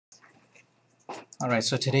Alright,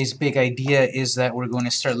 so today's big idea is that we're going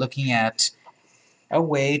to start looking at a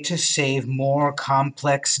way to save more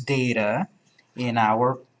complex data in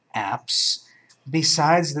our apps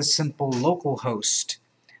besides the simple localhost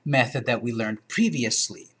method that we learned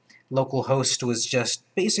previously. Localhost was just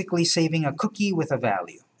basically saving a cookie with a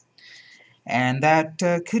value. And that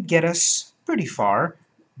could get us pretty far,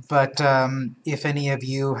 but if any of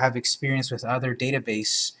you have experience with other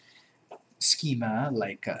database schema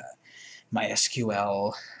like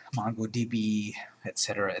MySQL, MongoDB,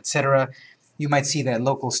 etc., you might see that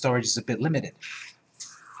local storage is a bit limited.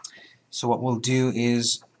 So what we'll do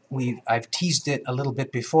is, I've teased it a little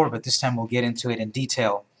bit before, but this time we'll get into it in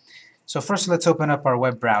detail. So first let's open up our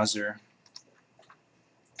web browser.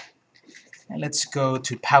 And let's go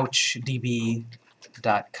to pouchdb.com.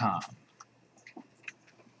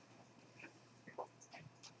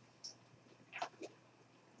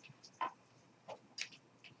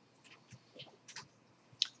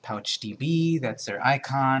 PouchDB, that's their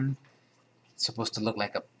icon. It's supposed to look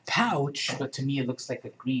like a pouch, but to me it looks like a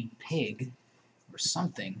green pig or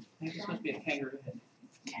something. I think it's supposed to be a kangaroo head.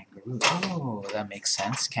 Kangaroo. Oh, that makes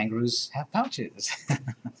sense. Kangaroos have pouches.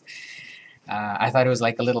 I thought it was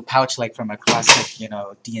like a little pouch, like from a classic,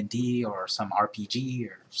 D&D or some RPG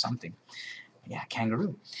or something. Yeah,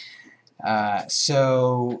 kangaroo.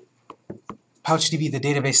 So PouchDB, the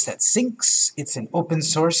database that syncs, it's an open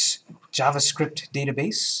source JavaScript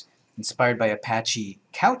database inspired by Apache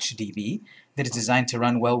CouchDB that is designed to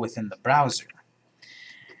run well within the browser.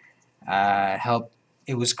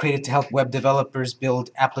 It was created to help web developers build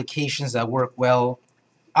applications that work well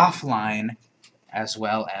offline as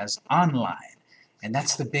well as online. And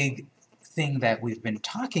that's the big thing that we've been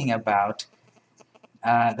talking about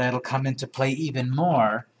that'll come into play even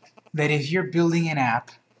more, that if you're building an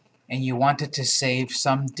app and you want it to save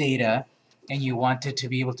some data and you want it to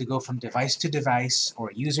be able to go from device to device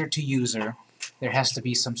or user to user, there has to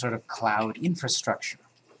be some sort of cloud infrastructure.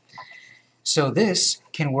 So this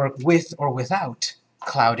can work with or without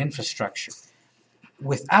cloud infrastructure.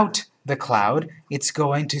 Without the cloud, it's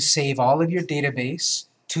going to save all of your database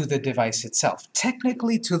to the device itself,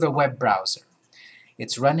 technically to the web browser.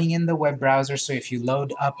 It's running in the web browser, so if you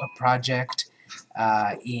load up a project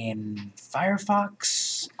in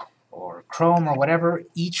Firefox or Chrome or whatever,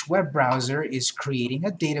 each web browser is creating a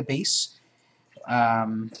database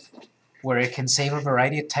where it can save a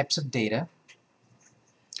variety of types of data,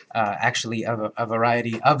 actually of a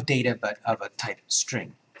variety of data, but of a type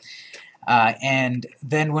string. And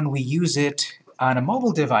then when we use it on a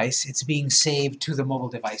mobile device, it's being saved to the mobile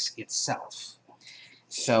device itself.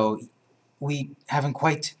 So we haven't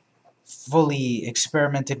quite fully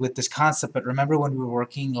experimented with this concept, but remember when we were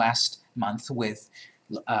working last month with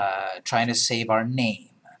trying to save our name.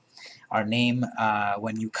 Our name,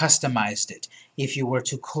 when you customized it, if you were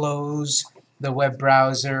to close the web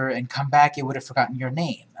browser and come back, it would have forgotten your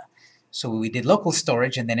name. So we did local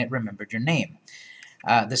storage, and then it remembered your name.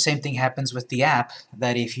 The same thing happens with the app,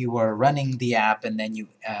 that if you were running the app and then you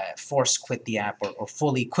force quit the app or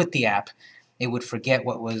fully quit the app, it would forget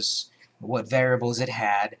what variables it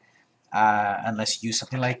had unless you use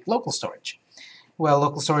something like local storage. Well,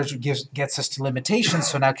 local storage gets us to limitations,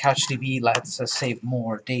 so now CouchDB lets us save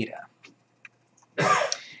more data.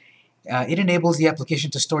 It enables the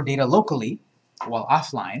application to store data locally while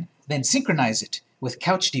offline, then synchronize it with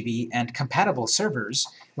CouchDB and compatible servers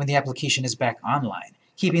when the application is back online,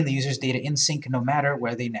 keeping the user's data in sync no matter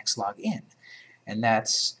where they next log in. And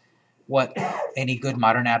that's what any good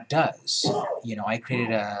modern app does. I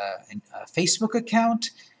created a Facebook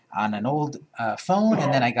account on an old phone,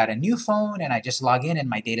 and then I got a new phone, and I just log in and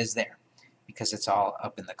my data's there because it's all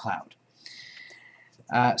up in the cloud.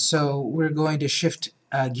 So we're going to shift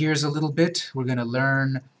gears a little bit. We're going to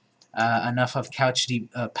learn enough of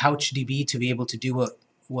PouchDB to be able to do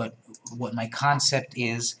what my concept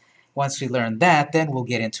is. Once we learn that, then we'll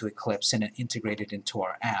get into Eclipse and integrate it into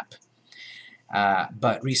our app.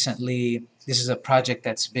 But recently, this is a project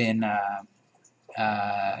that's been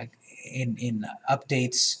in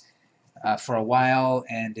updates for a while,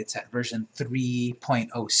 and it's at version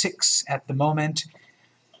 3.06 at the moment.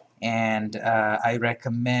 And I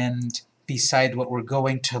recommend, beside what we're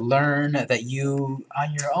going to learn, that you,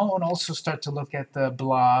 on your own, also start to look at the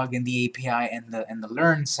blog and the API and the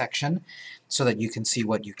Learn section so that you can see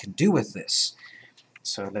what you can do with this.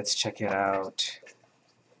 So let's check it out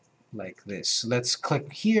like this. Let's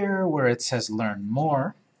click here where it says Learn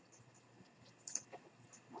More.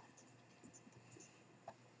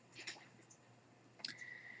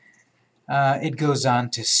 It goes on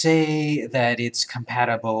to say that it's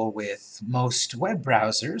compatible with most web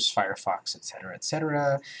browsers, Firefox,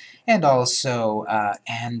 etc., and also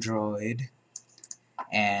Android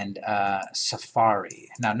and Safari.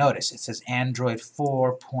 Now notice, it says Android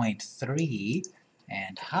 4.3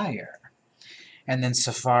 and higher. And then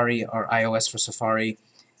Safari, or iOS for Safari,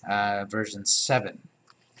 version 7.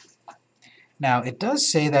 Now, it does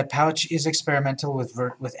say that Pouch is experimental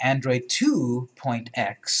with Android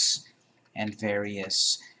 2.x and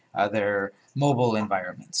various other mobile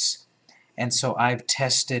environments. And so I've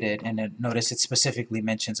tested it, and notice it specifically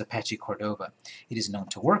mentions Apache Cordova. It is known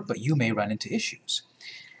to work, but you may run into issues.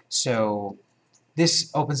 So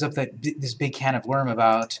this opens up this big can of worm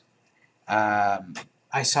about,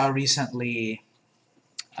 I saw recently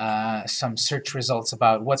some search results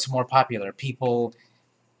about what's more popular. People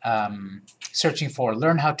searching for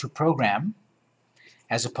learn how to program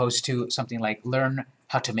as opposed to something like learn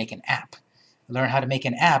how to make an app. Learn how to make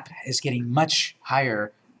an app is getting much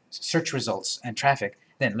higher search results and traffic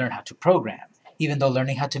than learn how to program, even though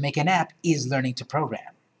learning how to make an app is learning to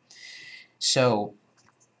program. So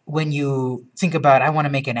when you think about, I want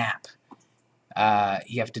to make an app,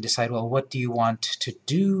 you have to decide, well, what do you want to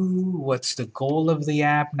do? What's the goal of the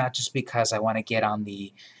app? Not just because I want to get on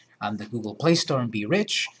the Google Play Store and be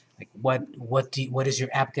rich. Like, what is your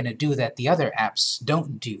app going to do that the other apps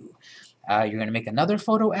don't do? You're going to make another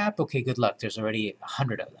photo app? Okay, good luck. There's already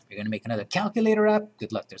 100 of them. You're going to make another calculator app?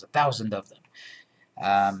 Good luck. There's 1,000 of them.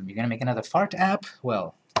 You're going to make another fart app?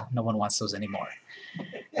 Well, no one wants those anymore.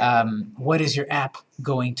 What is your app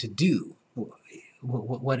going to do?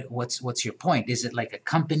 What's your point? Is it like a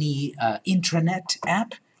company intranet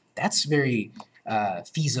app? That's very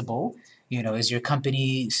feasible. You know, is your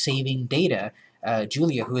company saving data?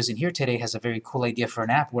 Julia, who isn't here today, has a very cool idea for an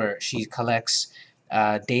app where she collects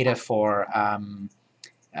data for,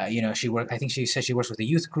 you know, I think she says she works with a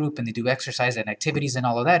youth group and they do exercise and activities and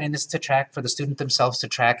all of that, and it's to track for the student themselves to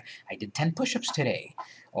track, I did 10 push-ups today,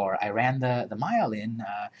 or I ran the mile in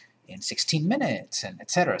 16 minutes, and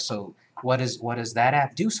etc. So what does that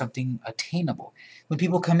app do? Something attainable. When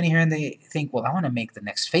people come in here and they think, well, I want to make the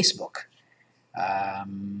next Facebook,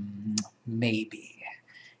 maybe.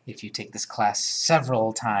 If you take this class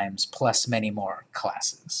several times, plus many more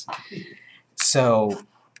classes. So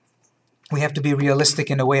we have to be realistic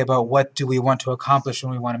in a way about what do we want to accomplish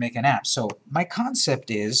when we want to make an app. So my concept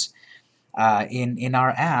is, in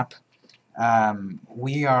our app,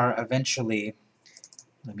 we are eventually,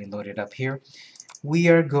 let me load it up here, we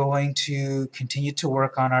are going to continue to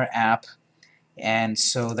work on our app, and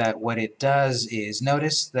so that what it does is,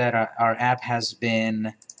 notice that our app has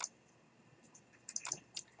been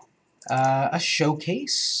a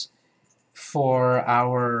showcase for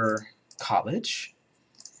our college,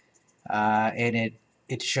 and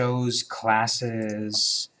it shows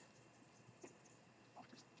classes,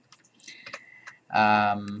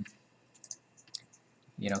 you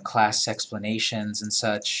know, class explanations and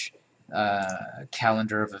such,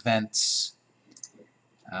 calendar of events.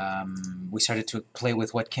 We started to play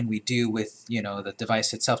with what can we do with, you know, the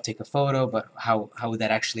device itself, take a photo, but how would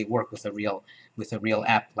that actually work with a real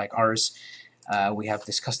app like ours? We have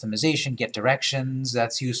this customization, get directions,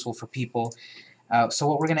 that's useful for people. So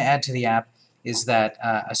what we're going to add to the app is that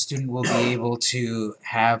a student will be able to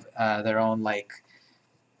have their own like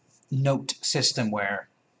note system where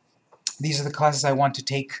these are the classes I want to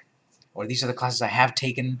take, or these are the classes I have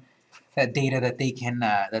taken, that data that they can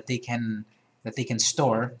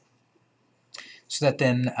store, so that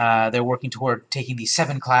then they're working toward taking these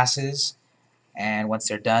 7 classes, and once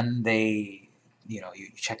they're done, they, you know, you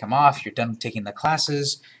check them off, you're done taking the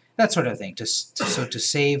classes, that sort of thing, so to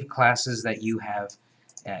save classes that you have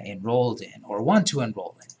enrolled in or want to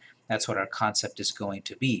enroll in. That's what our concept is going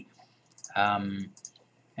to be.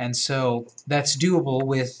 And so that's doable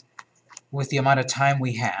with the amount of time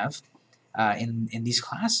we have in these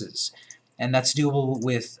classes. And that's doable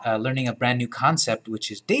with learning a brand new concept,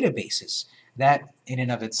 which is databases. That, in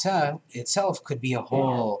and of itself could be a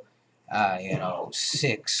whole, you know,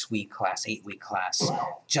 6-week class, 8-week class,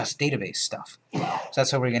 just database stuff. So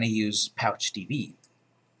that's why we're going to use PouchDB.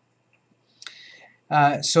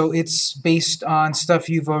 So it's based on stuff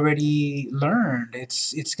you've already learned.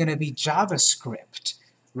 It's going to be JavaScript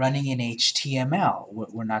running in HTML.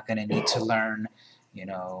 We're not going to need to learn, you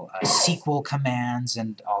know, SQL commands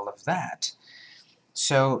and all of that.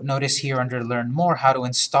 So notice here under Learn More, how to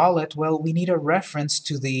install it. Well, we need a reference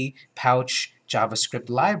to the Pouch JavaScript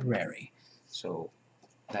library. So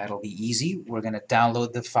that'll be easy. We're going to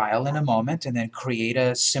download the file in a moment and then create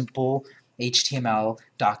a simple HTML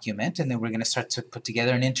document, and then we're going to start to put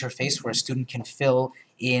together an interface where a student can fill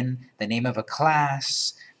in, the name of a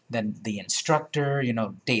class, then the instructor,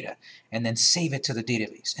 data, and then save it to the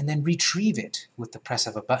database, and then retrieve it with the press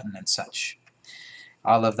of a button and such.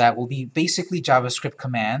 All of that will be basically JavaScript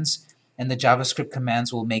commands, and the JavaScript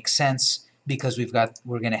commands will make sense because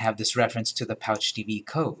we're going to have this reference to the PouchDB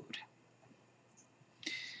code.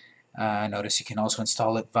 Notice you can also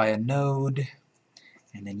install it via Node,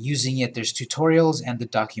 and then using it, there's tutorials and the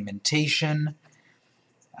documentation.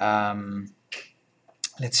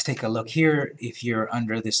 Let's take a look here. If you're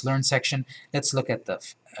under this Learn section, let's look at the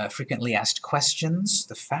frequently asked questions,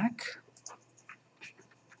 the FAQ.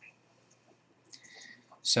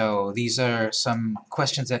 So these are some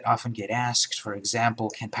questions that often get asked. For example,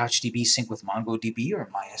 can PouchDB sync with MongoDB or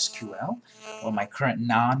MySQL or my current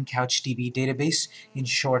non-CouchDB database? In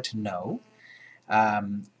short, no.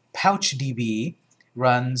 PouchDB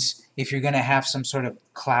runs, if you're going to have some sort of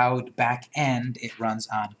cloud back end, it runs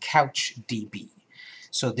on CouchDB.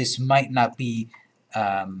 So this might not be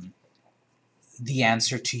the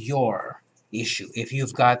answer to your issue. If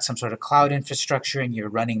you've got some sort of cloud infrastructure and you're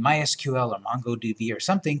running MySQL or MongoDB or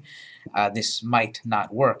something, this might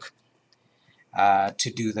not work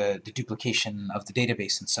to do the duplication of the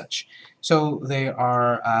database and such. So there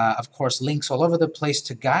are, of course, links all over the place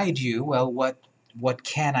to guide you, well, what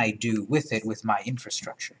can I do with it with my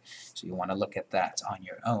infrastructure? So you want to look at that on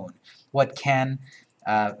your own. What can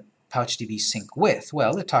PouchDB sync with?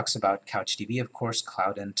 Well, it talks about CouchDB, of course,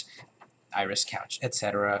 Cloud and Iris Couch,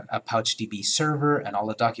 etc. A PouchDB server, and all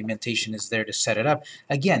the documentation is there to set it up.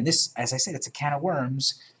 Again, this, as I said, it's a can of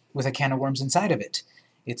worms with a can of worms inside of it.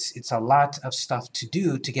 It's a lot of stuff to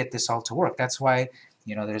do to get this all to work. That's why,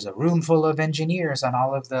 there's a room full of engineers on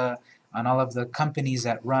all of the companies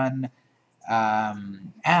that run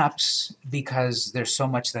apps, because there's so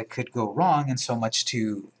much that could go wrong and so much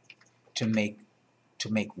to make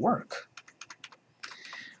work.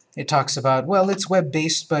 It talks about, well, it's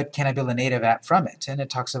web-based, but can I build a native app from it? And it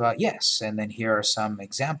talks about yes, and then here are some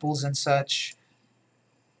examples and such.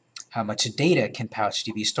 How much data can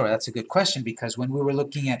PouchDB store? That's a good question, because when we were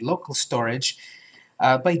looking at local storage,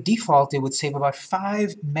 by default it would save about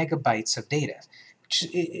 5 megabytes of data, which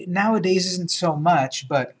nowadays isn't so much,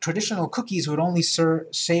 but traditional cookies would only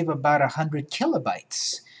save about 100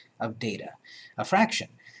 kilobytes of data, a fraction.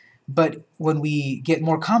 But when we get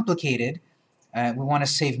more complicated, we want to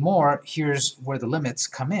save more, here's where the limits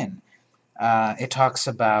come in. It talks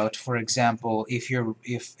about, for example,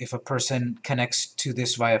 if a person connects to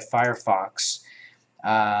this via Firefox,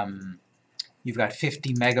 you've got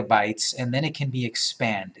 50 megabytes, and then it can be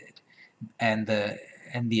expanded, and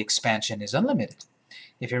the expansion is unlimited.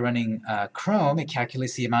 If you're running Chrome, it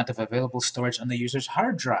calculates the amount of available storage on the user's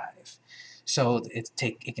hard drive. So it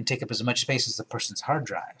can take up as much space as the person's hard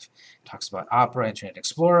drive. It talks about Opera, Internet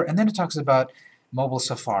Explorer, and then it talks about mobile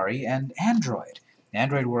Safari and Android.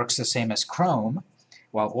 Android works the same as Chrome,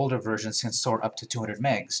 while older versions can store up to 200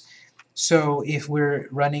 megs. So if we're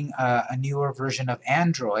running a newer version of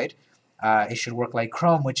Android, it should work like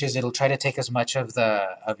Chrome, which is it'll try to take as much of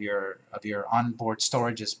your onboard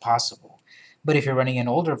storage as possible. But if you're running an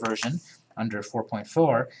older version, under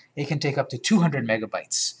 4.4, it can take up to 200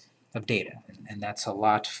 megabytes of data, and that's a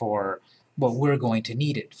lot for what we're going to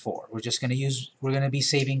need it for. We're going to be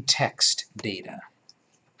saving text data.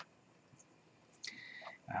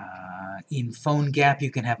 In PhoneGap, you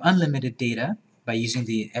can have unlimited data by using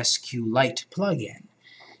the SQLite plugin.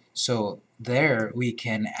 So there we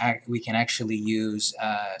can actually use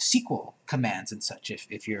SQL commands and such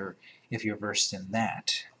if you're versed in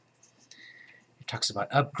that. It talks about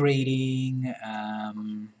upgrading.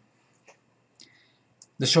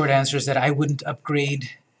 The short answer is that I wouldn't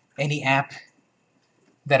upgrade any app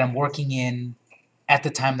that I'm working in at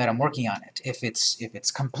the time that I'm working on it. If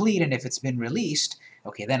it's complete and if it's been released,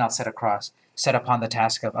 okay, then I'll set upon the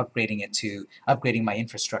task of upgrading my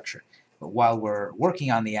infrastructure. But while we're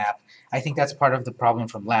working on the app, I think that's part of the problem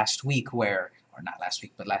from last week or not last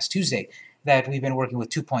week, but last Tuesday, that we've been working with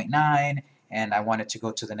 2.9, and I wanted to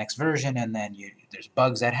go to the next version, and then there's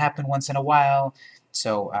bugs that happen once in a while,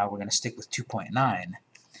 so we're going to stick with 2.9.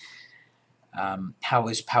 How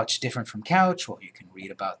is Pouch different from Couch? Well, you can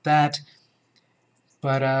read about that.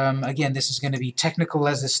 But again, this is going to be technical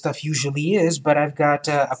as this stuff usually is, but I've got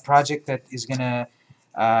a project that is going to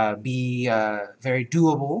be very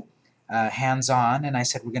doable, hands-on, and I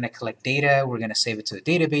said we're going to collect data, we're going to save it to the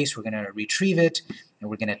database, we're going to retrieve it, and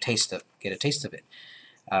we're going to get a taste of it.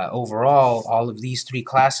 Overall, all of these 3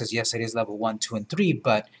 classes, yes, it is level 1, 2, and 3,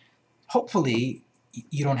 but hopefully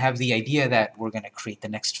you don't have the idea that we're going to create the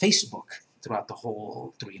next Facebook throughout the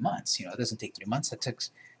whole 3 months. It doesn't take 3 months, it takes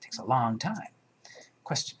a long time.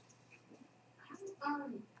 Question?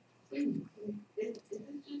 Is it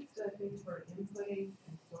just a thing for inputting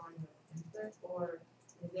and storing of input, or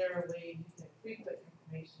is there a way you can pre-put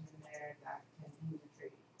information in there that can do the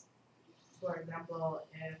trade? For example,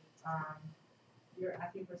 if you're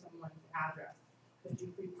asking for someone's address, could you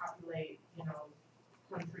pre-populate,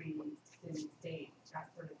 country, city, state, that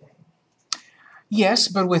sort of thing? Yes,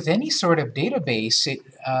 but with any sort of database,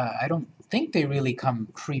 I don't think they really come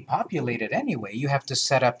pre-populated anyway. You have to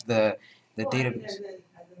set up the Well, database. as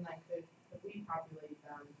in like, could we populate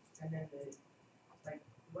them, and then like,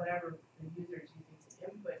 whatever the user is using to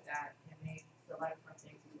input that, and they select from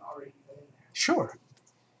things we've already put in there? Sure,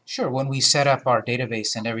 sure. When we set up our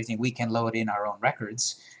database and everything, we can load in our own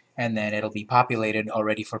records, and then it'll be populated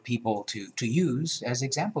already for people to use as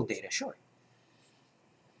example data. Sure.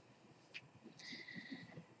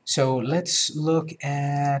 So let's look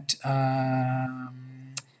at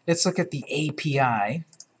the API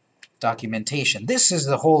documentation. This is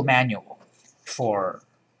the whole manual for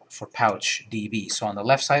PouchDB. So on the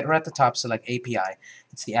left side or at the top, select API.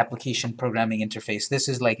 It's the application programming interface. This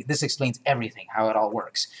explains everything, how it all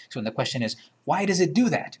works. So when the question is, why does it do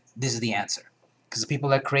that? This is the answer. Because the people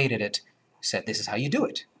that created it said this is how you do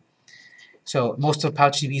it. So most of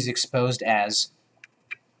PouchDB is exposed as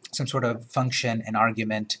some sort of function, an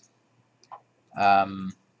argument,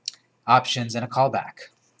 options, and a callback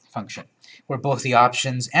function, where both the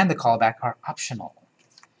options and the callback are optional.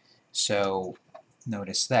 So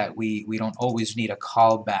notice that we don't always need a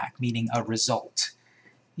callback, meaning a result.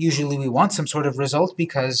 Usually we want some sort of result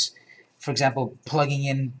because, for example, plugging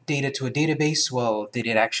in data to a database, well, did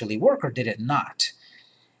it actually work or did it not?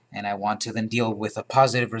 And I want to then deal with a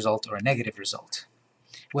positive result or a negative result,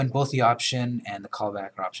 when both the option and the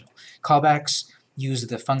callback are optional. Callbacks use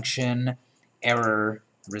the function error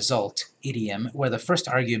result idiom, where the first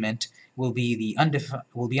argument will be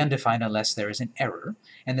undefined unless there is an error,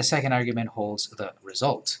 and the second argument holds the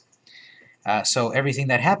result. So everything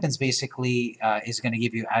that happens basically is going to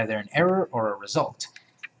give you either an error or a result.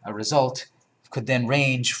 A result could then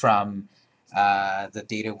range from the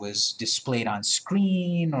data was displayed on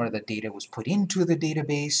screen, or the data was put into the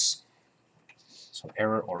database, so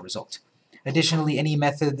error or result. Additionally, any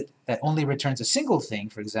method that only returns a single thing,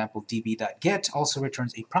 for example, db.get, also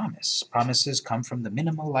returns a promise. Promises come from the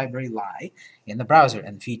minimal library li in the browser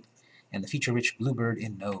and the feature-rich Bluebird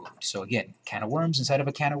in Node. So again, can of worms inside of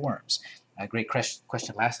a can of worms. A great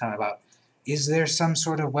question last time about, is there some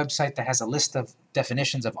sort of website that has a list of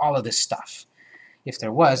definitions of all of this stuff? If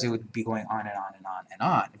there was, it would be going on and on and on and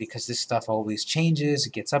on, because this stuff always changes,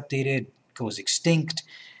 it gets updated, goes extinct,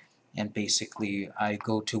 and basically I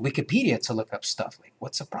go to Wikipedia to look up stuff like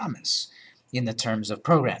what's a promise in the terms of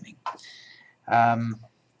programming. And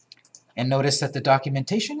notice that the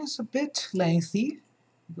documentation is a bit lengthy.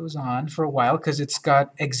 It goes on for a while because it's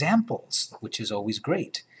got examples, which is always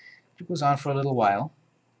great. It goes on for a little while.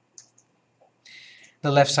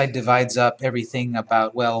 The left side divides up everything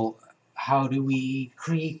about, well, how do we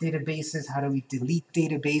create databases, how do we delete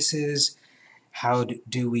databases, how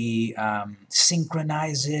do we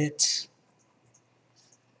synchronize it,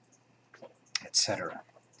 etc.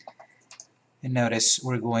 And notice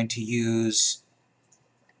we're going to use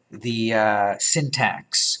the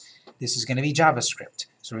syntax. This is going to be JavaScript.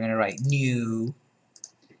 So we're going to write new,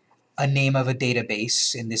 a name of a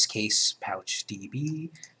database, in this case PouchDB.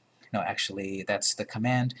 No, actually that's the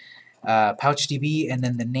command. PouchDB, and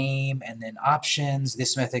then the name, and then options.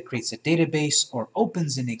 This method creates a database or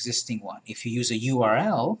opens an existing one. If you use a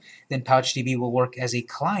URL, then PouchDB will work as a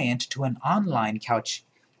client to an online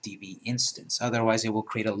CouchDB instance. Otherwise, it will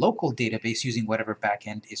create a local database using whatever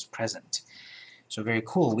backend is present. So very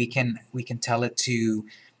cool. We can tell it to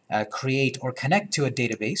create or connect to a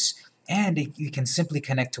database, and you can simply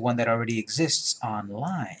connect to one that already exists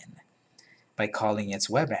online by calling its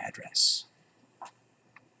web address.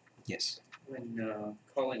 Yes? When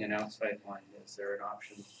calling an outside line, is there an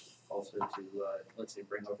option also to, let's say,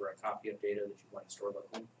 bring over a copy of data that you want to store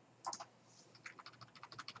locally?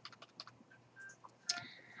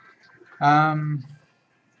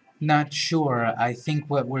 Not sure. I think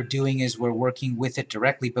what we're doing is we're working with it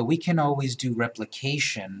directly, but we can always do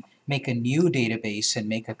replication, make a new database and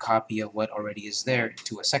make a copy of what already is there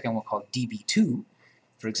to a second one called DB2,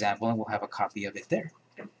 for example, and we'll have a copy of it there.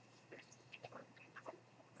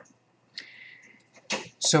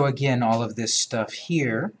 So again, all of this stuff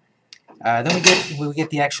here. Then we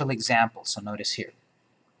get the actual example. So notice here.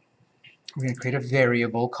 We're going to create a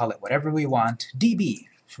variable, call it whatever we want, db,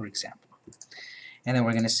 for example. And then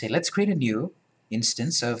we're going to say, let's create a new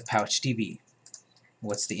instance of PouchDB.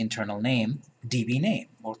 What's the internal name? DB name,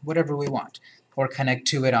 or whatever we want. Or connect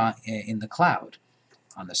to it in the cloud.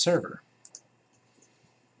 on the server.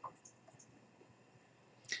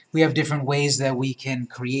 We have different ways that we can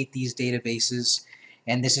create these databases,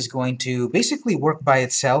 and this is going to basically work by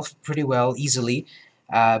itself pretty well, easily,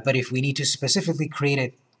 but if we need to specifically create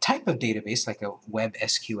a type of database, like a web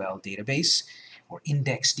SQL database, or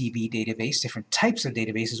IndexedDB database, different types of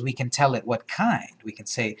databases, we can tell it what kind. We can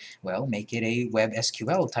say, well, make it a web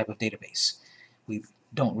SQL type of database. We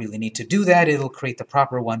don't really need to do that. It'll create the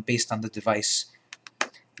proper one based on the device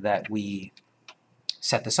that we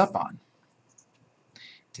set this up on.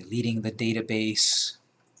 Deleting the database,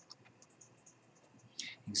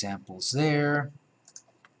 examples there.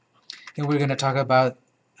 And we're going to talk about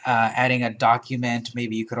adding a document.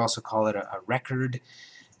 Maybe you could also call it a record,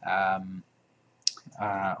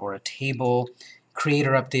 or a table. Create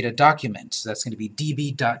or update a document. So that's going to be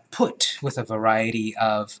db.put with a variety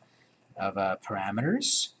of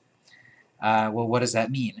parameters. Well, what does that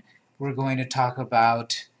mean? We're going to talk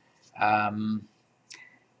about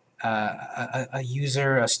a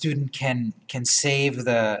user, a student can save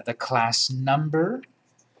the class number,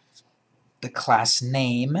 the class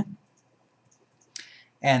name,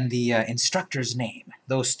 and the instructor's name.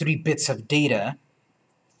 Those 3 bits of data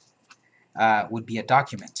would be a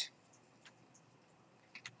document.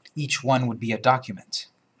 Each one would be a document.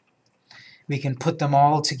 We can put them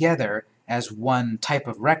all together as one type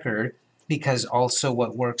of record, because also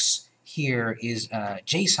what works here is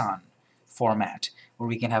JSON format, where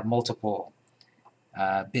we can have multiple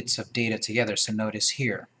bits of data together. So notice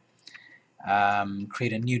here,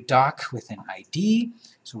 create a new doc with an ID.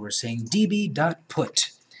 So we're saying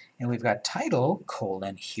db.put, and we've got title,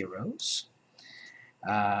 heroes,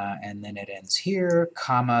 and then it ends here,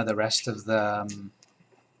 comma, the rest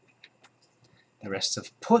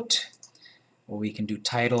of put, or we can do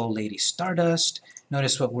title, Lady Stardust.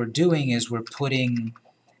 Notice what we're doing is we're putting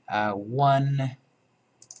one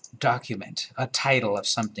document, a title of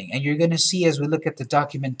something, and you're going to see as we look at the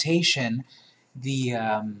documentation, the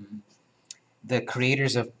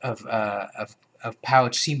creators of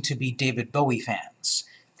Pouch seem to be David Bowie fans,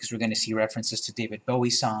 because we're going to see references to David Bowie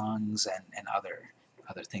songs and other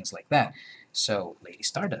things like that. So, Lady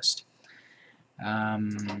Stardust.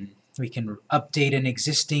 We can update an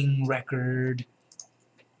existing record,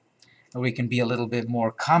 or we can be a little bit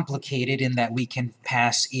more complicated in that we can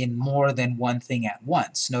pass in more than one thing at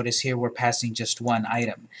once. Notice here we're passing just one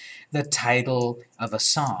item. The title of a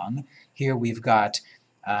song. Here we've got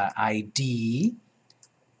ID,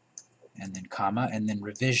 and then comma, and then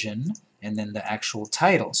revision, and then the actual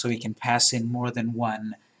title. So we can pass in more than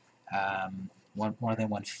one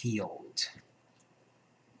field.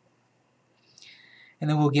 And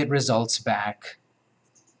then we'll get results back.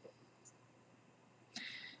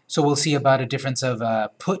 So we'll see about a difference of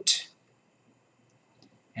put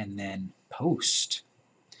and then post.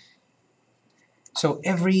 So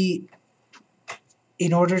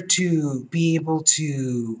in order to be able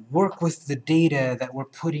to work with the data that we're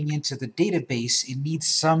putting into the database, it needs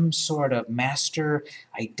some sort of master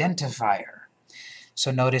identifier. So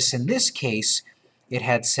notice in this case, it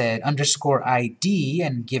had said _ID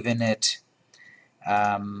and given it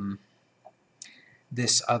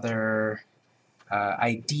this other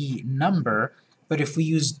ID number, but if we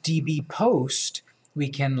use db post, we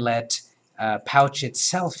can let Pouch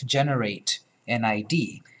itself generate an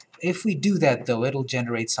ID. If we do that, though, it'll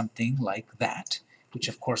generate something like that, which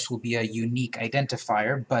of course will be a unique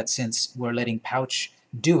identifier, but since we're letting Pouch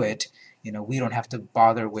do it, we don't have to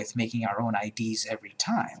bother with making our own IDs every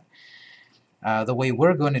time. The way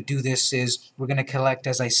we're going to do this is we're going to collect,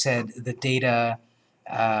 as I said, the data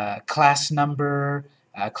class number,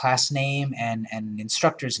 class name, and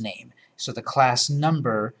instructor's name. So the class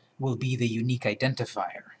number will be the unique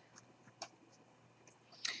identifier.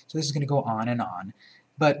 So this is going to go on and on,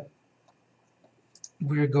 but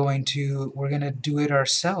we're going to do it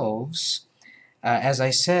ourselves. As I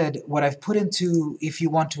said, what I've put into, if you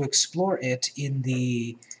want to explore it in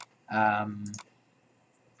the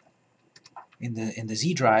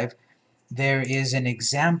Z drive, there is an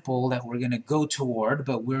example that we're going to go toward,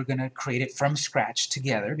 but we're going to create it from scratch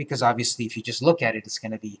together, because obviously if you just look at it, it's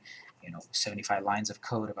going to be 75 lines of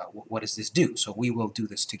code about what does this do. So we will do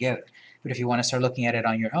this together. But if you want to start looking at it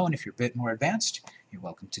on your own, if you're a bit more advanced, you're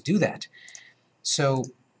welcome to do that. So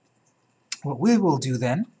what we will do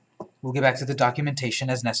then, we'll get back to the documentation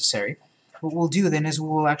as necessary. What we'll do then is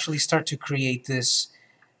we'll actually start to create this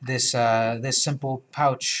simple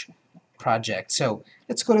Pouch project. So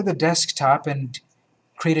let's go to the desktop and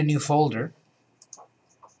create a new folder.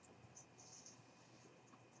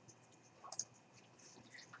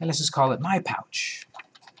 And let's just call it My Pouch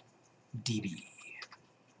DB.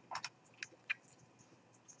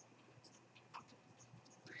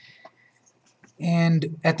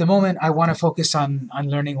 And at the moment, I want to focus on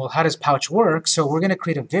learning, well, how does Pouch work? So we're going to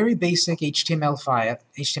create a very basic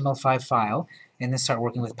HTML5 file, and then start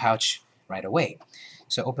working with Pouch right away.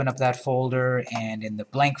 So open up that folder, and in the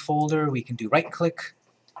blank folder, we can do right-click,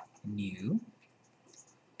 New,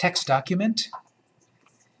 Text Document,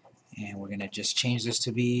 and we're going to just change this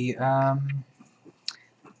to be,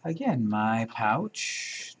 again,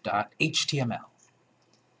 mypouch.html.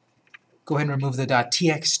 Go ahead and remove the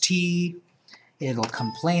 .txt. It'll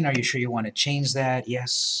complain, are you sure you want to change that?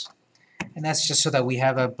 Yes. And that's just so that we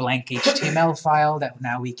have a blank HTML file that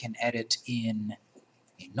now we can edit in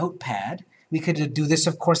Notepad. We could do this,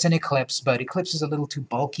 of course, in Eclipse, but Eclipse is a little too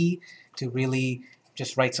bulky to really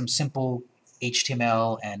just write some simple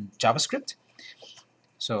HTML and JavaScript.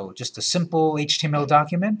 So just a simple HTML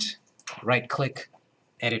document, right-click,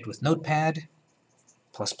 edit with Notepad,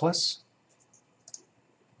 ++.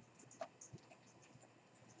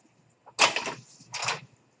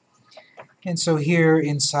 And so here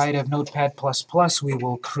inside of Notepad++, we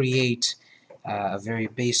will create a very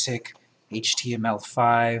basic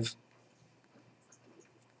HTML5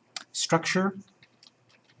 structure.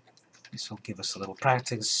 This will give us a little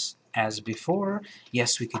practice as before.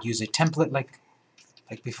 Yes, we could use a template like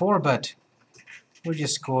before, but we're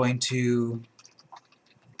just going to,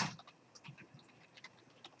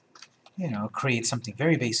 create something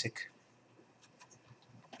very basic.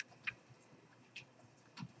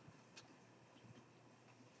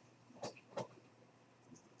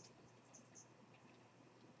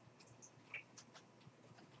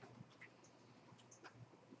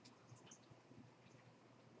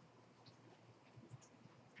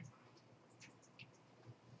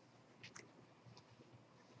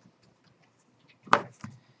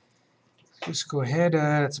 Just go ahead,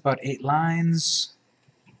 it's about 8 lines.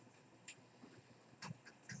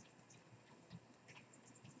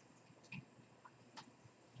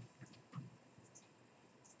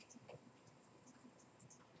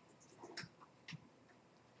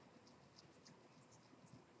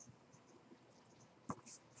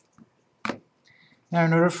 Now,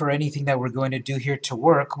 in order for anything that we're going to do here to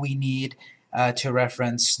work, we need to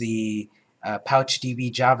reference the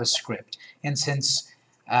PouchDB JavaScript. And since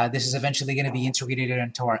this is eventually going to be integrated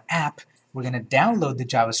into our app, we're going to download the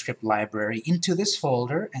JavaScript library into this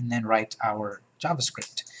folder and then write our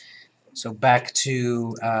JavaScript. So back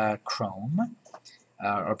to Chrome,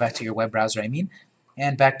 or back to your web browser, I mean,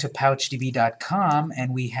 and back to pouchdb.com,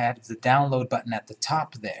 and we had the download button at the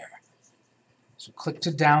top there. So click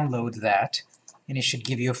to download that, and it should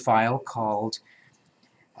give you a file called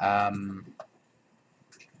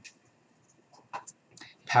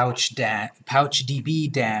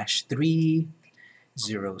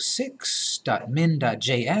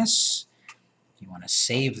pouchdb-306.min.js. You want to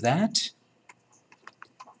save that.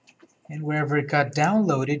 And wherever it got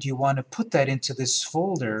downloaded, you want to put that into this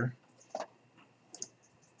folder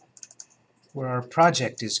where our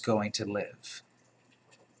project is going to live.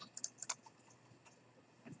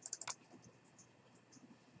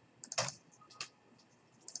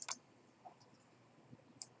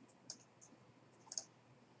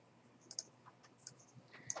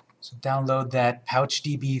 So download that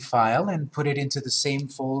PouchDB file and put it into the same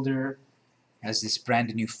folder as this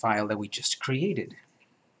brand new file that we just created.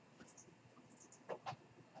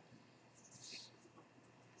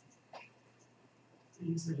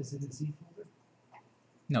 You said it's in the Z folder?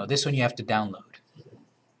 No, this one you have to download.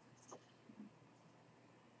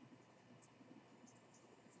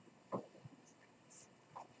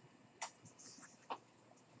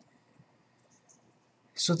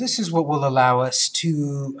 So this is what will allow us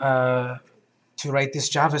to write this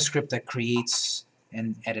JavaScript that creates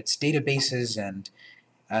and edits databases, and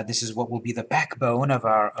this is what will be the backbone of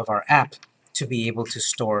our app to be able to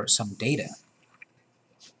store some data.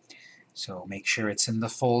 So make sure it's in the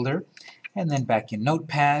folder, and then back in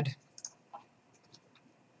Notepad,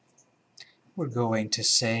 we're going to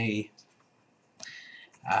say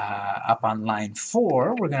up on line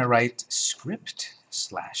 4, we're going to write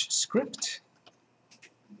script/script.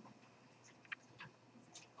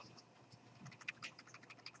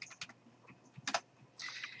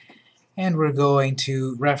 And we're going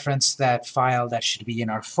to reference that file that should be in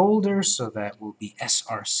our folder, so that will be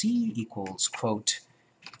src equals quote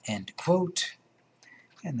end quote,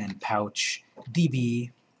 and then pouch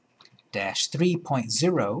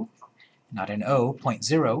db-3.0, not an O,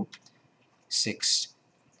 0.0,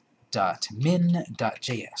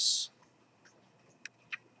 6.min.js.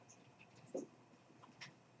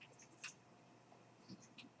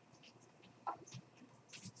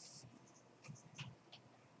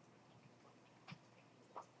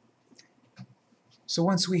 So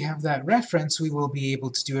once we have that reference, we will be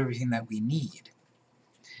able to do everything that we need.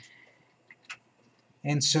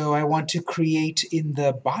 And so I want to create in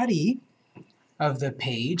the body of the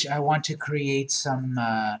page, I want to create some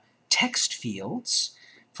text fields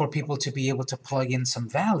for people to be able to plug in some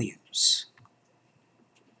values.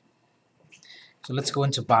 So let's go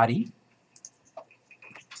into body.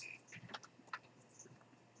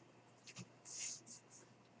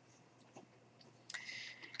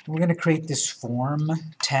 We're going to create this form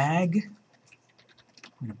tag.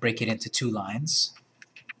 I'm going to break it into 2 lines.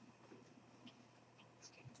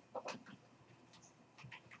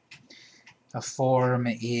 A form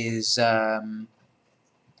is a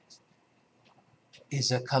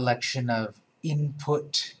collection of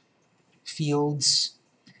input fields.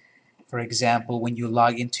 For example, when you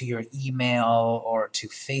log into your email or to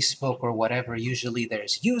Facebook or whatever, usually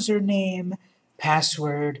there's username,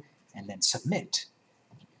 password, and then submit.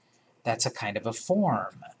 That's a kind of a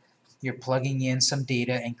form. You're plugging in some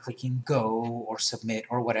data and clicking go or submit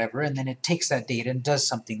or whatever, and then it takes that data and does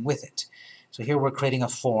something with it. So here we're creating a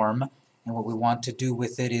form, and what we want to do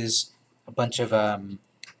with it is a bunch of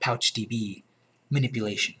PouchDB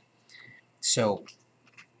manipulation. So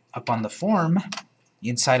up on the form,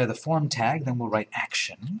 inside of the form tag, then we'll write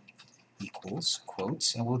action equals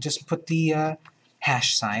quotes, and we'll just put the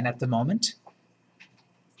hash sign at the moment.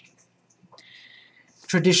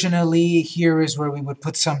 Traditionally, here is where we would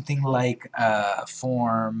put something like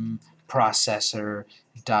form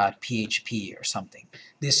processor.php or something.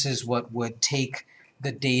 This is what would take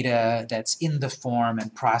the data that's in the form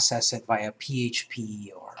and process it via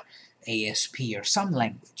PHP or ASP or some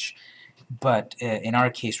language. But in our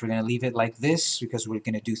case, we're going to leave it like this because we're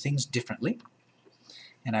going to do things differently.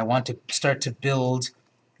 And I want to start to build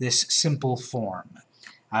this simple form.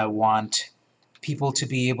 I want people to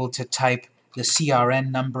be able to type the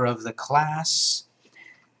CRN number of the class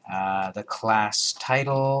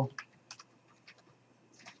title,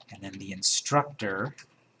 and then the instructor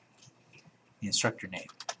name.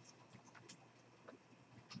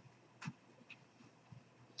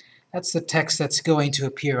 That's the text that's going to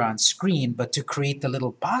appear on screen, but to create the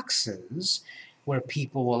little boxes where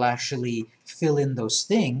people will actually fill in those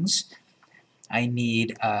things, I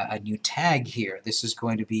need a new tag here. This is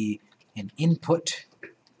going to be an input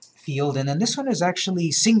field, and then this one is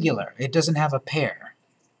actually singular. It doesn't have a pair.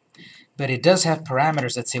 But it does have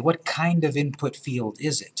parameters that say what kind of input field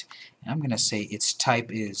is it. And I'm going to say its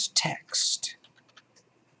type is text.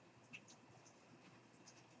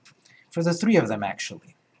 For the 3 of them,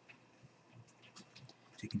 actually.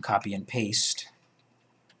 So you can copy and paste.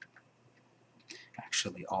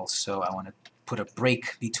 Actually, also, I want to put a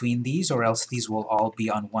break between these, or else these will all be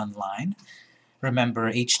on one line.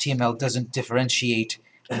 Remember, HTML doesn't differentiate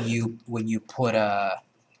when you put a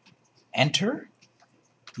enter.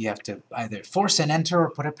 You have to either force an enter or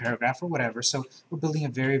put a paragraph or whatever. So we're building a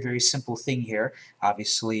very, very simple thing here.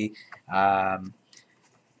 Obviously, I'm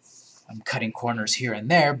cutting corners here and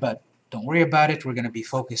there, but don't worry about it. We're going to be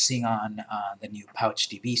focusing on the new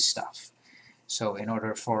PouchDB stuff. So in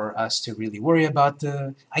order for us to really worry about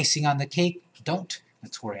the icing on the cake,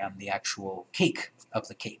 let's worry on the actual cake of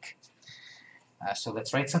the cake. So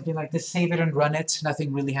let's write something like this, save it and run it.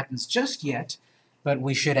 Nothing really happens just yet, but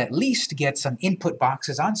we should at least get some input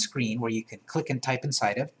boxes on screen where you can click and type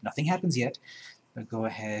inside of. Nothing happens yet, but go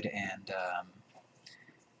ahead and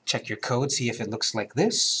check your code, see if it looks like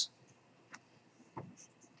this.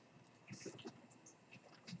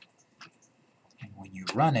 And when you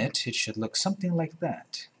run it, it should look something like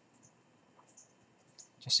that.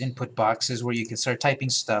 Just input boxes where you can start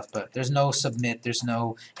typing stuff, but there's no submit, there's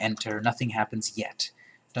no enter, nothing happens yet.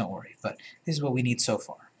 Don't worry, but this is what we need so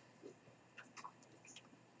far.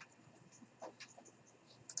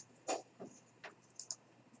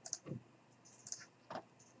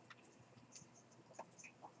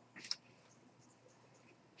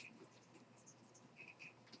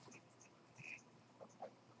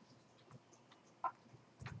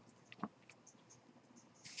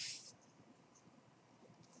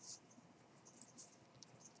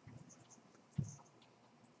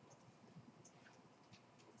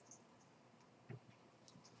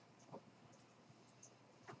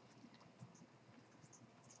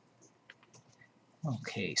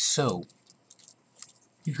 Okay, so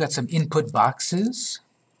you've got some input boxes.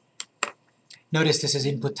 Notice this is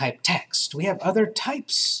input type text. We have other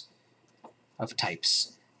types of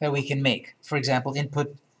types that we can make. For example,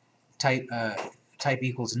 input type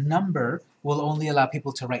equals number will only allow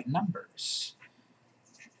people to write numbers.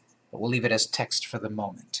 But we'll leave it as text for the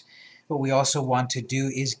moment. What we also want to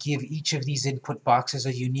do is give each of these input boxes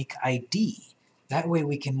a unique ID. That way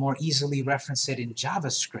we can more easily reference it in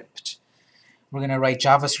JavaScript. We're going to write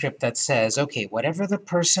JavaScript that says, okay, whatever the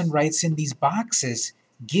person writes in these boxes,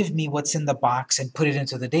 give me what's in the box and put it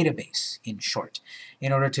into the database, in short.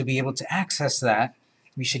 In order to be able to access that,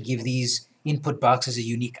 we should give these input boxes a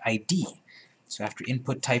unique ID. So after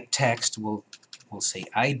input type text, we'll say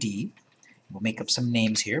ID. We'll make up some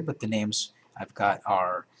names here, but the names I've got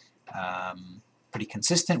are pretty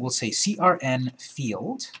consistent. We'll say CRN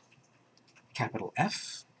field, capital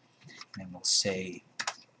F, and we'll say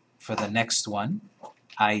for the next one,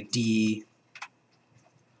 ID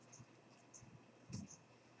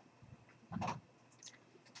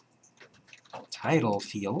title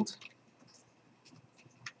field,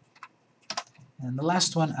 and the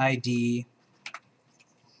last one, ID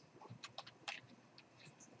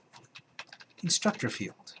instructor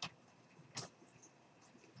field.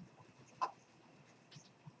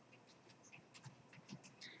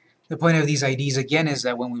 The point of these IDs, again, is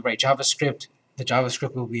that when we write JavaScript, the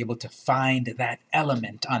JavaScript will be able to find that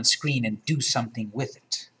element on screen and do something with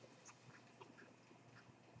it.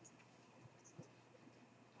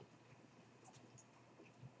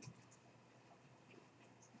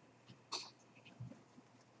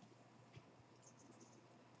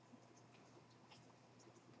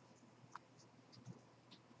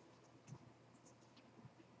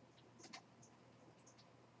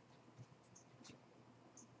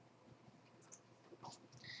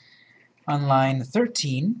 On line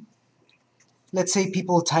 13, let's say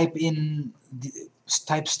people type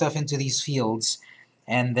stuff into these fields,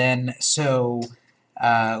 and then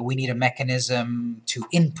we need a mechanism to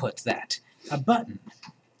input that, a button.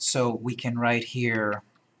 So we can write here,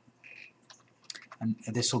 and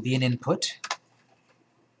this will be an input.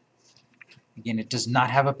 Again, it does not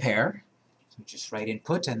have a pair, so just write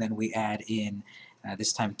input, and then we add in,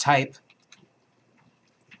 this time type,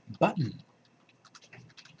 button.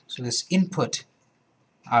 So this input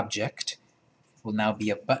object will now be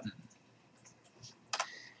a button.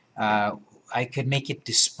 I could make it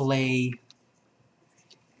display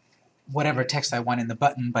whatever text I want in the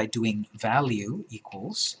button by doing value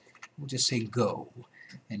equals, we'll just say go.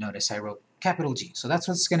 And notice I wrote capital G. So that's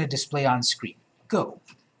what's going to display on screen. Go.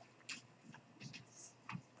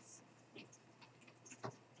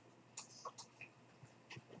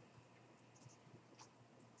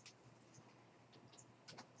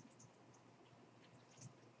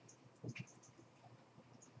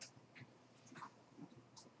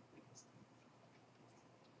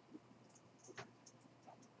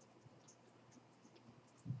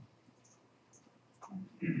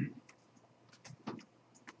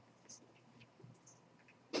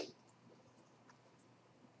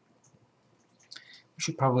 We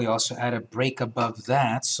should probably also add a break above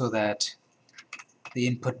that so that the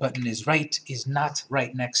input button is not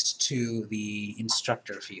right next to the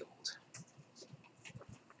instructor field.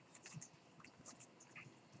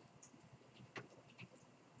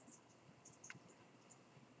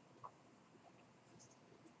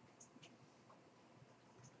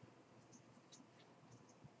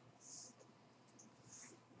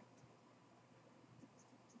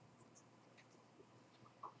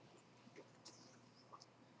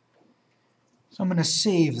 So I'm going to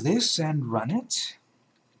save this and run it.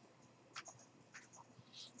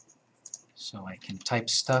 So I can type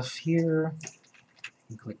stuff here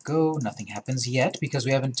and click go. Nothing happens yet because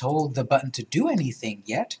we haven't told the button to do anything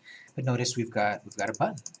yet. But notice we've got a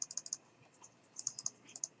button.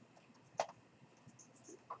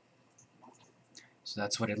 So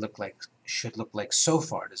that's what it should look like so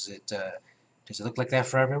far. Does it look like that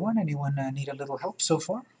for everyone? Anyone need a little help so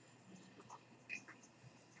far?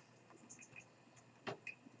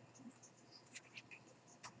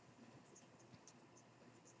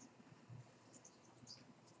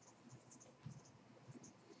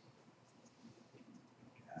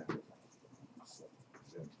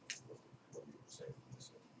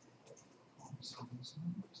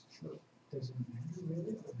 Does it matter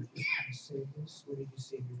really? Or did you save this? Where did you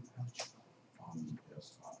save your pouch? On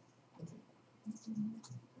desktop.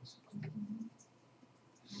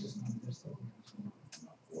 Just on desktop.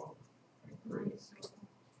 Well, I created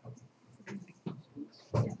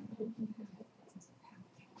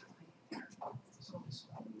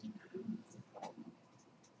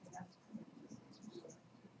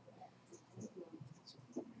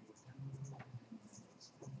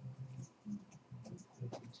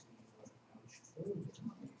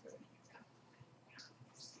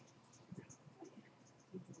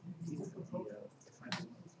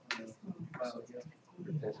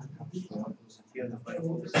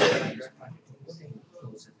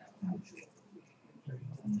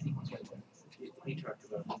He talked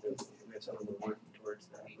about we have some of the work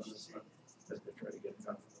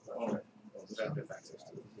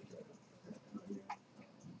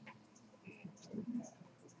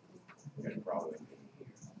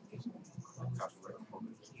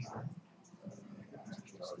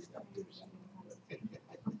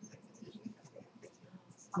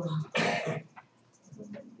That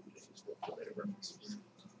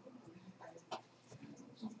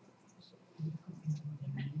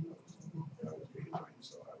was data mining,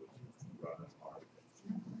 so I would run a part.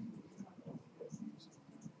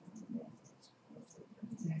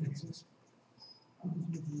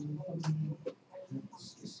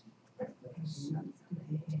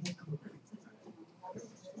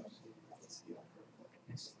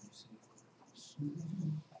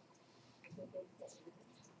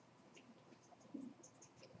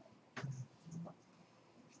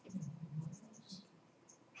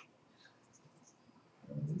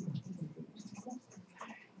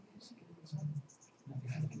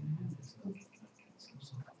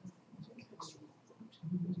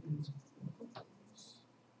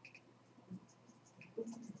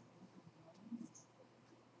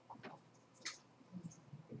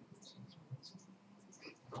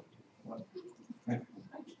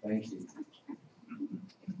 Thank you.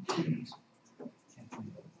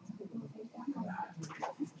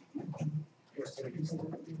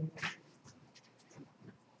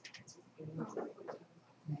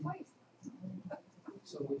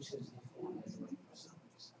 So which is the form?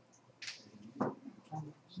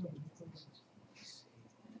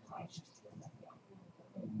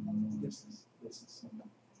 This is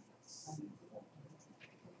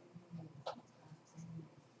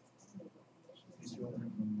Is your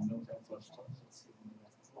notepad flush?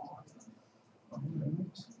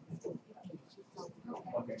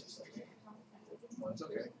 Okay. Well, it's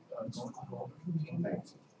okay. Go.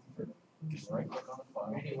 Thanks. Just right click on the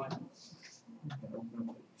file. Anyone? And open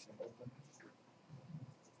it.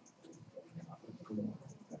 Open.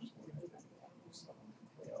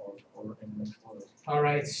 Or in the Explorer. All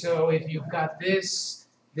right, so if you've got this,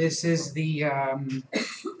 this is the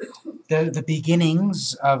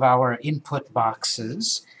beginnings of our input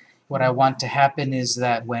boxes. What I want to happen is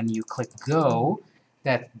that when you click go,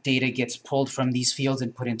 that data gets pulled from these fields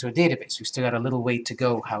and put into a database. We've still got a little way to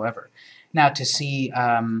go, however. Now to see,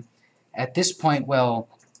 at this point, well,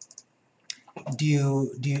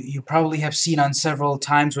 you probably have seen on several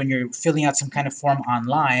times when you're filling out some kind of form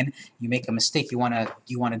online, you make a mistake, you wanna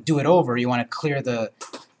do it over, you wanna clear the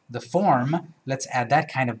form. Let's add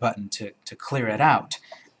that kind of button to clear it out.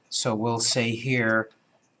 So we'll say here,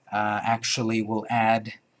 actually we'll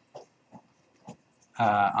add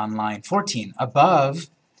on line 14 above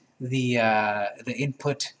the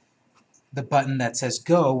input, the button that says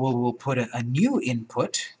go, we'll put a new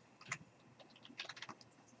input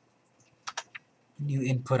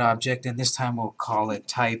object, and this time we'll call it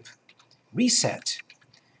type reset.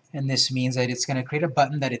 And this means that it's going to create a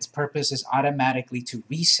button that its purpose is automatically to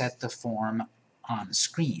reset the form on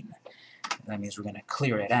screen. That means we're going to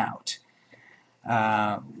clear it out.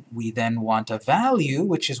 We then want a value,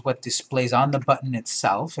 which is what displays on the button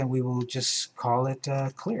itself, and we will just call it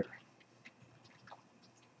clear.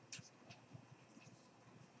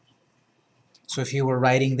 So if you were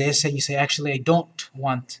writing this and you say, actually, I don't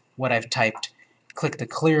want what I've typed, click the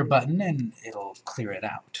clear button and it'll clear it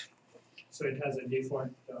out. So it has a default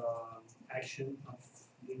action of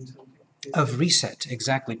doing something? Of reset,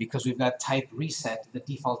 exactly, because we've got type reset. The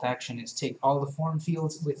default action is take all the form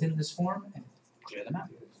fields within this form and clear them out.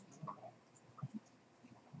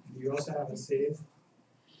 You also have a save?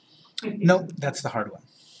 Nope, that's the hard one.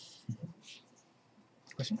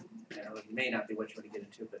 Question? You know, it may not be what you want to get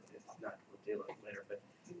into, but if not, we'll deal with it later. But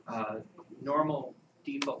normal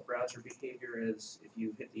default browser behavior is if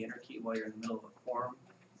you hit the enter key while you're in the middle of a form,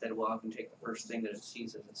 that it will often take the first thing that it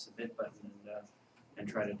sees as a submit button and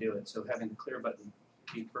try to do it. So having the clear button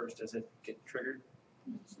be first, does it get triggered?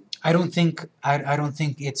 I don't think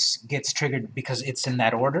it gets triggered because it's in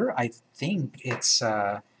that order. I think it's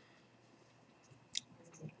but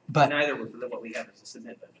Neither with what we have is a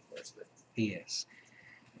submit button, of course. But yes.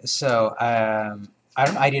 So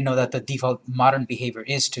I didn't know that the default modern behavior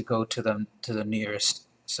is to go to the nearest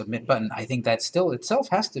submit button. I think that still itself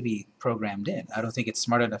has to be programmed in. I don't think it's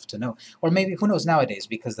smart enough to know. Or maybe, who knows nowadays,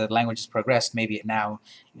 because the language has progressed, maybe it now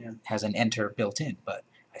has an enter built in, but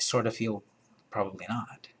I sort of feel probably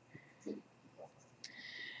not.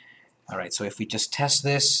 Alright, so if we just test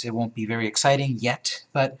this, it won't be very exciting yet,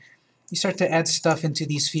 but you start to add stuff into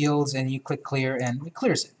these fields and you click clear and it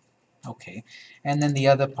clears it. Okay, and then the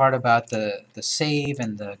other part about the save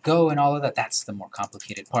and the go and all of that, that's the more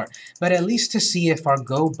complicated part. But at least to see if our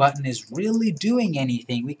go button is really doing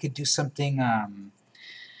anything, we could do something,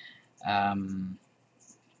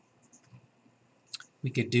 we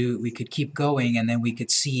could keep going and then we could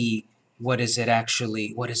see what is it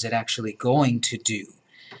actually going to do.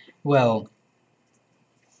 Well,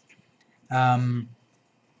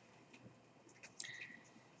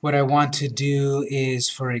 what I want to do is,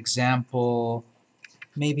 for example,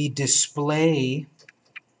 maybe display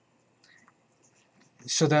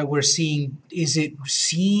so that we're seeing, is it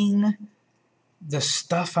seeing the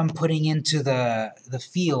stuff I'm putting into the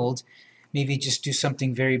field? Maybe just do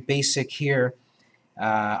something very basic here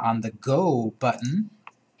on the Go button.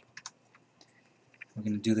 We're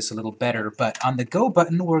going to do this a little better, but on the Go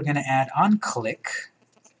button, we're going to add onClick.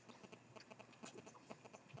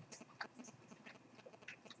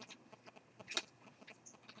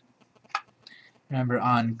 Remember,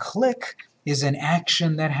 onClick is an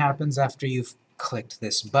action that happens after you've clicked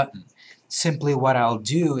this button. Simply what I'll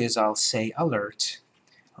do is I'll say alert.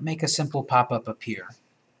 I'll make a simple pop-up appear.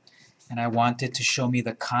 And I want it to show me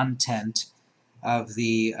the content of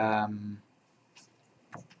the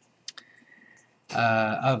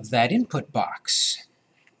of that input box.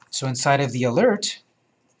 So inside of the alert,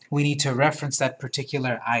 we need to reference that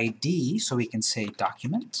particular ID, so we can say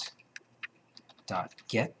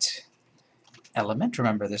document.get element,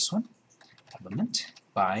 remember this one, element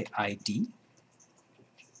by ID.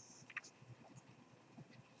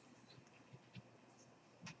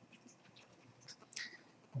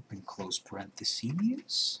 Open close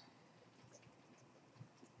parentheses.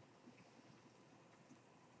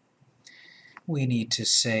 We need to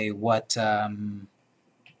say what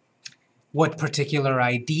particular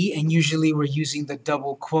ID, and usually we're using the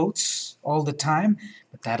double quotes all the time,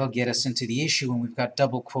 but that'll get us into the issue when we've got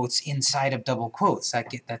double quotes inside of double quotes. That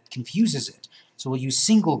confuses it. So we'll use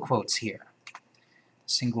single quotes here.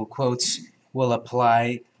 Single quotes will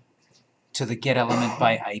apply to the get element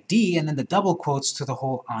by ID, and then the double quotes to the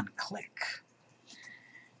whole onClick.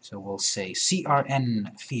 So we'll say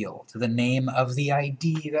CRN field, the name of the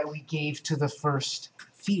ID that we gave to the first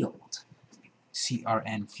field.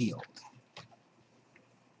 CRN field.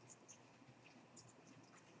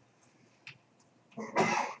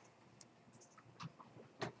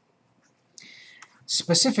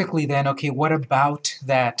 Specifically then, okay, what about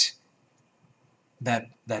that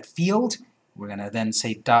field? We're going to then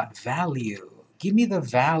say dot value. Give me the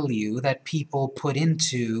value that people put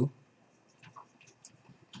into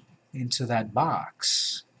that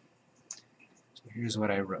box. So here's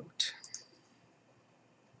what I wrote.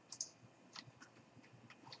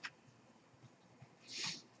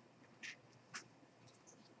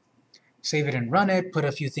 Save it and run it, put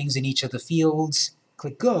a few things in each of the fields,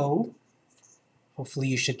 click go. Hopefully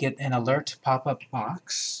you should get an alert pop-up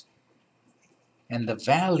box and the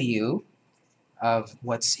value of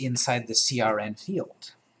what's inside the CRN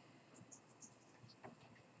field.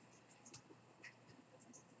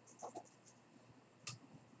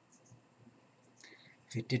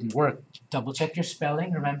 If it didn't work, double check your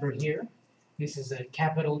spelling. Remember here, this is a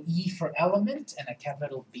capital E for element and a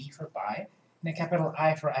capital B for by and a capital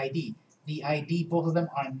I for ID. The ID, both of them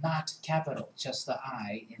are not capital, just the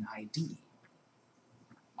I in ID.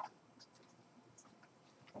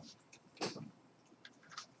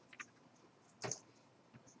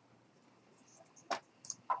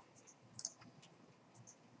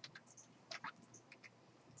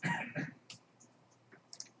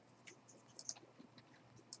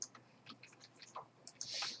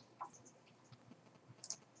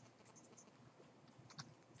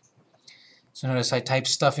 So notice I type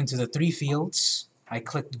stuff into the three fields, I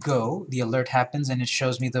clicked go, the alert happens, and it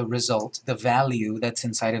shows me the result, the value that's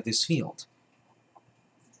inside of this field.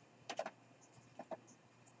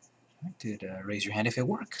 Raise your hand if it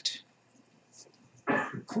worked.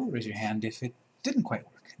 Cool, raise your hand if it didn't quite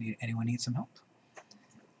work. Anyone need some help?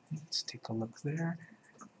 Let's take a look there.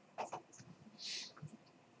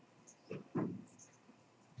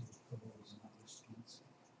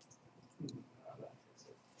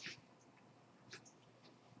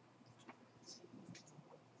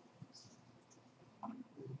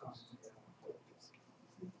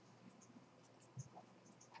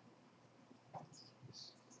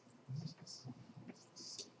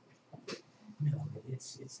 No,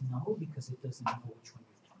 it's null because it doesn't know which one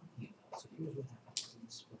you're talking about. So here's what happens in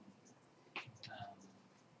this one.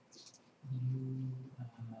 You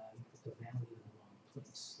put the value in the wrong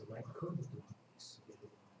place. The right code is the wrong place. So you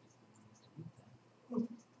need to delete that.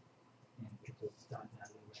 And put the dot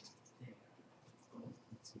value right there.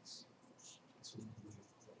 It's in a weird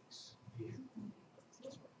place. Here.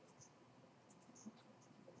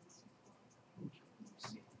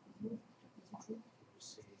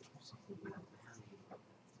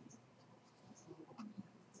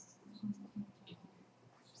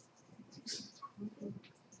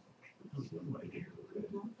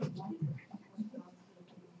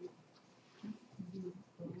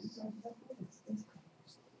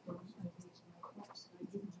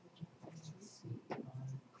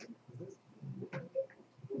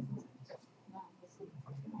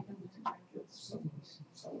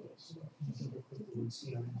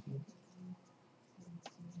 CRM field.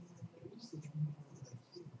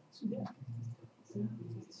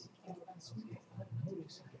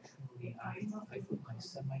 Notice actually, I put my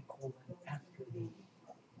semicolon after the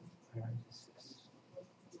parenthesis.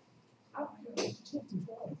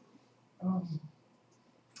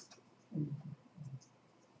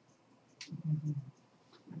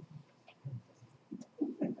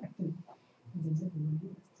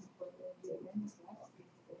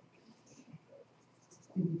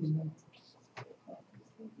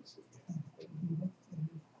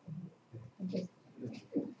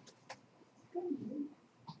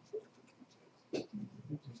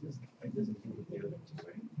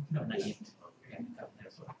 No, not yet.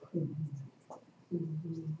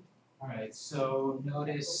 Alright, so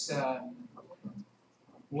notice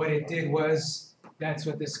what it did was, that's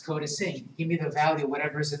what this code is saying. Give me the value,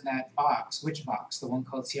 whatever's in that box. Which box? The one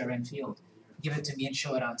called CRN field. Give it to me and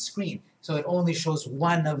show it on screen. So it only shows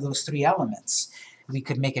one of those three elements. We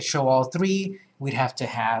could make it show all three. We'd have to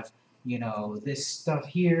have, you know, this stuff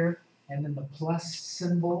here, and then the plus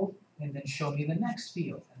symbol, and then show me the next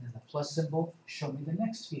field. And then the plus symbol, show me the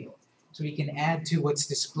next field. So we can add to what's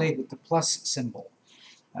displayed with the plus symbol.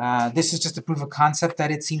 This is just a proof of concept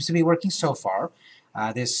that it seems to be working so far.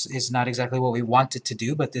 This is not exactly what we want it to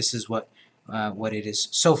do, but this is what it is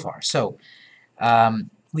so far. So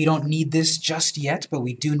we don't need this just yet, but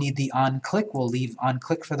we do need the on-click. We'll leave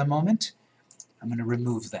on-click for the moment. I'm going to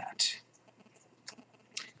remove that.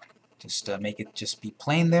 Just make it just be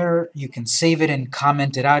plain there. You can save it and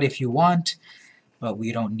comment it out if you want, but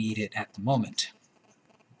we don't need it at the moment.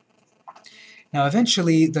 Now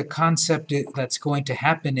eventually the concept that's going to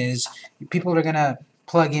happen is people are going to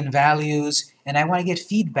plug in values and I want to get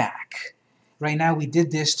feedback. Right now we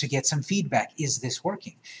did this to get some feedback. Is this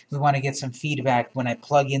working? We want to get some feedback when I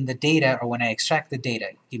plug in the data or when I extract the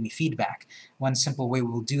data. Give me feedback. One simple way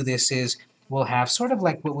we'll do this is we'll have sort of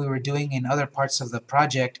like what we were doing in other parts of the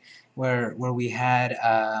project where we had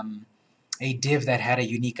a div that had a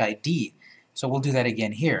unique ID. So we'll do that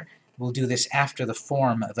again here. We'll do this after the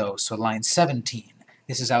form though, so line 17.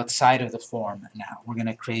 This is outside of the form now. We're going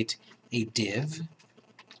to create a div.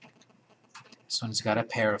 This one's got a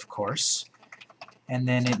pair, of course. And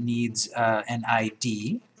then it needs an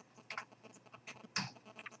ID.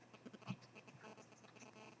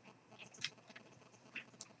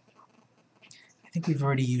 I think we've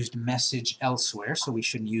already used message elsewhere, so we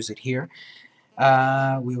shouldn't use it here.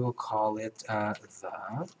 We will call it the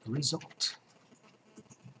result.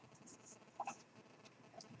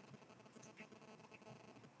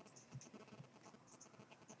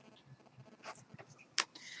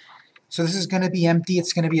 So this is going to be empty.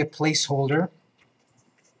 It's going to be a placeholder.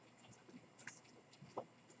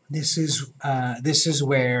 This is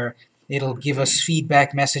where it'll give us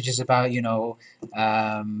feedback messages about, you know,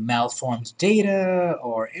 malformed data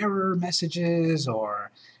or error messages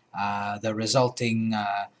or the resulting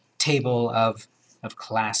table of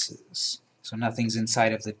classes. So nothing's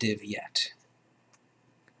inside of the div yet.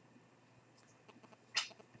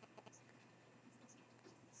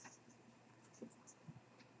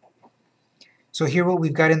 So here what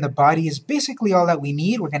we've got in the body is basically all that we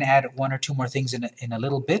need. We're going to add one or two more things in a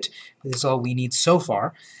little bit, but this is all we need so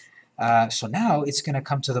far. So now it's going to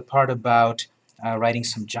come to the part about writing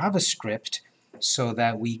some JavaScript so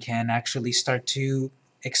that we can actually start to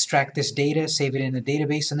extract this data, save it in the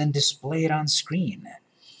database, and then display it on screen.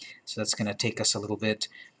 So that's going to take us a little bit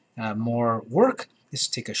more work. Let's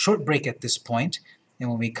take a short break at this point, and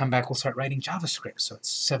when we come back we'll start writing JavaScript. So it's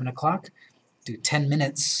 7 o'clock, do 10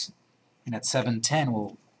 minutes. And at 7:10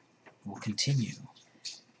 we'll continue.